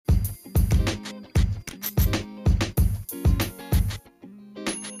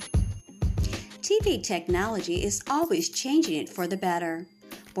TV technology is always changing it for the better.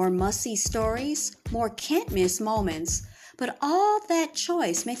 More must-see stories, more can't-miss moments, but all that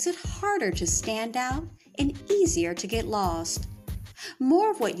choice makes it harder to stand out and easier to get lost.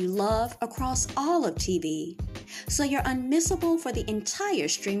 More of what you love across all of TV, so you're unmissable for the entire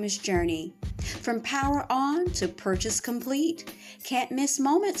streamer's journey. From power on to purchase complete, can't miss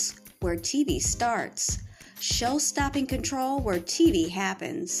moments where TV starts, show-stopping control where TV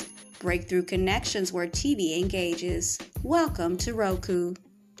happens, breakthrough connections where TV engages. Welcome to Roku.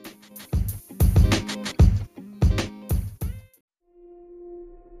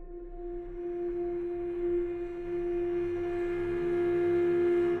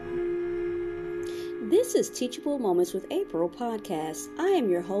 This is Teachable Moments with April podcast. I am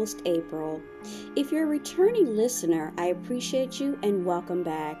your host, April. If you're a returning listener, I appreciate you and welcome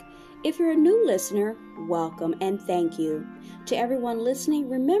back. If you're a new listener, welcome and thank you. To everyone listening,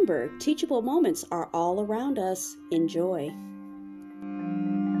 remember, teachable moments are all around us. Enjoy.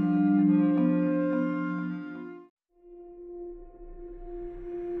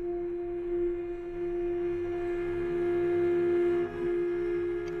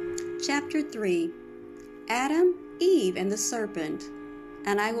 Chapter 3. Adam, Eve, and the serpent.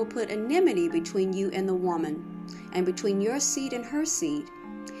 And I will put enmity between you and the woman, and between your seed and her seed.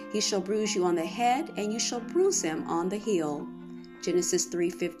 He shall bruise you on the head, and you shall bruise him on the heel. Genesis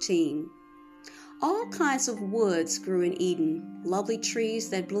 3:15. All kinds of woods grew in Eden, lovely trees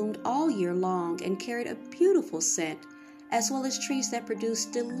that bloomed all year long and carried a beautiful scent, as well as trees that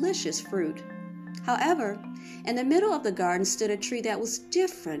produced delicious fruit. However, in the middle of the garden stood a tree that was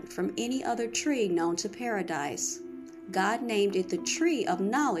different from any other tree known to paradise. God named it the tree of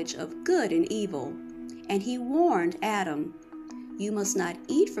knowledge of good and evil, and he warned Adam, "You must not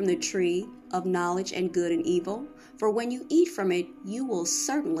eat from the tree of knowledge and good and evil, for when you eat from it, you will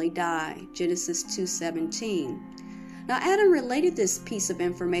certainly die." Genesis 2:17. Now Adam related this piece of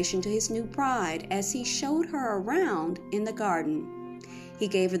information to his new bride as he showed her around in the garden. He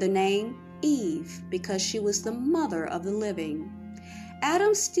gave her the name Eve because she was the mother of the living.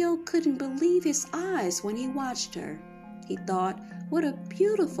 Adam still couldn't believe his eyes when he watched her. He thought, what a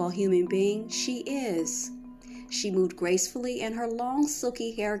beautiful human being she is. She moved gracefully and her long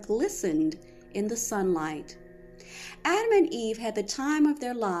silky hair glistened in the sunlight. Adam and Eve had the time of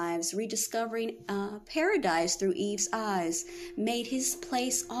their lives. Rediscovering paradise through Eve's eyes made his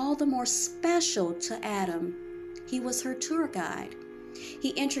place all the more special to Adam. He was her tour guide. He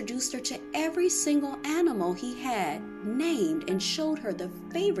introduced her to every single animal he had named and showed her the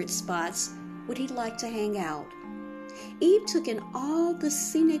favorite spots where he'd like to hang out. Eve took in all the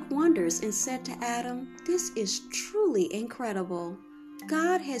scenic wonders and said to Adam, "This is truly incredible.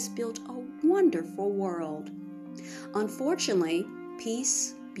 God has built a wonderful world." Unfortunately,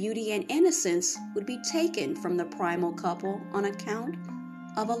 peace, beauty, and innocence would be taken from the primal couple on account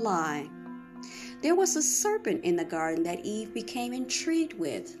of a lie. There was a serpent in the garden that Eve became intrigued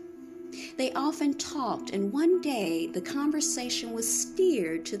with. They often talked, and one day the conversation was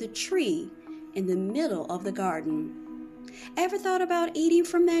steered to the tree in the middle of the garden. "Ever thought about eating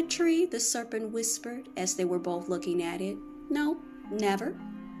from that tree?" the serpent whispered as they were both looking at it. "No, never."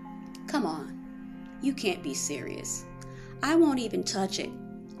 "Come on, you can't be serious. I won't even touch it.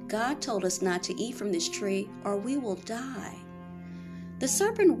 God told us not to eat from this tree or we will die." The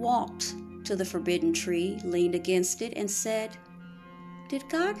serpent walked to the forbidden tree, leaned against it, and said, "Did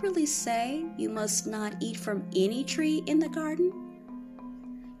God really say you must not eat from any tree in the garden?"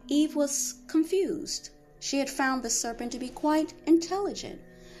 Eve was confused. She had found the serpent to be quite intelligent,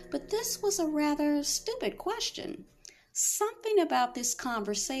 but this was a rather stupid question. Something about this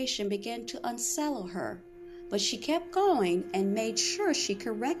conversation began to unsettle her, but she kept going and made sure she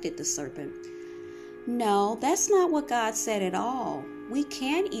corrected the serpent. "No, that's not what God said at all. We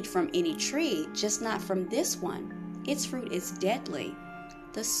can eat from any tree, just not from this one. Its fruit is deadly."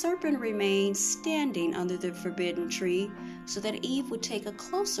 The serpent remained standing under the forbidden tree so that Eve would take a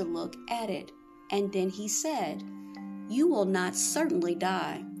closer look at it. And then he said, "You will not certainly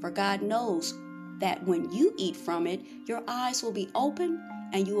die, for God knows that when you eat from it, your eyes will be open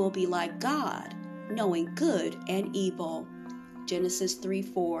and you will be like God, knowing good and evil." Genesis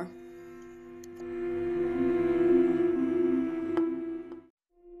 3:4.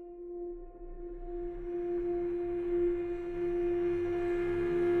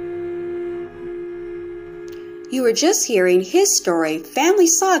 You were just hearing his story, Family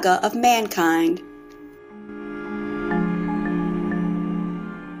Saga of Mankind.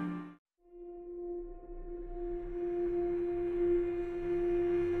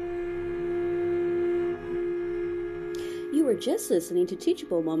 You were just listening to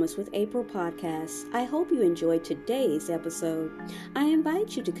Teachable Moments with April podcast. I hope you enjoyed today's episode. I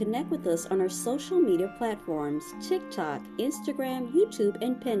invite you to connect with us on our social media platforms, TikTok, Instagram, YouTube,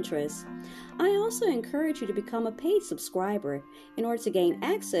 and Pinterest. I also encourage you to become a paid subscriber in order to gain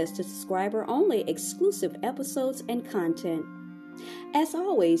access to subscriber-only exclusive episodes and content. As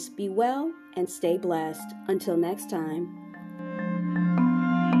always, be well and stay blessed. Until next time.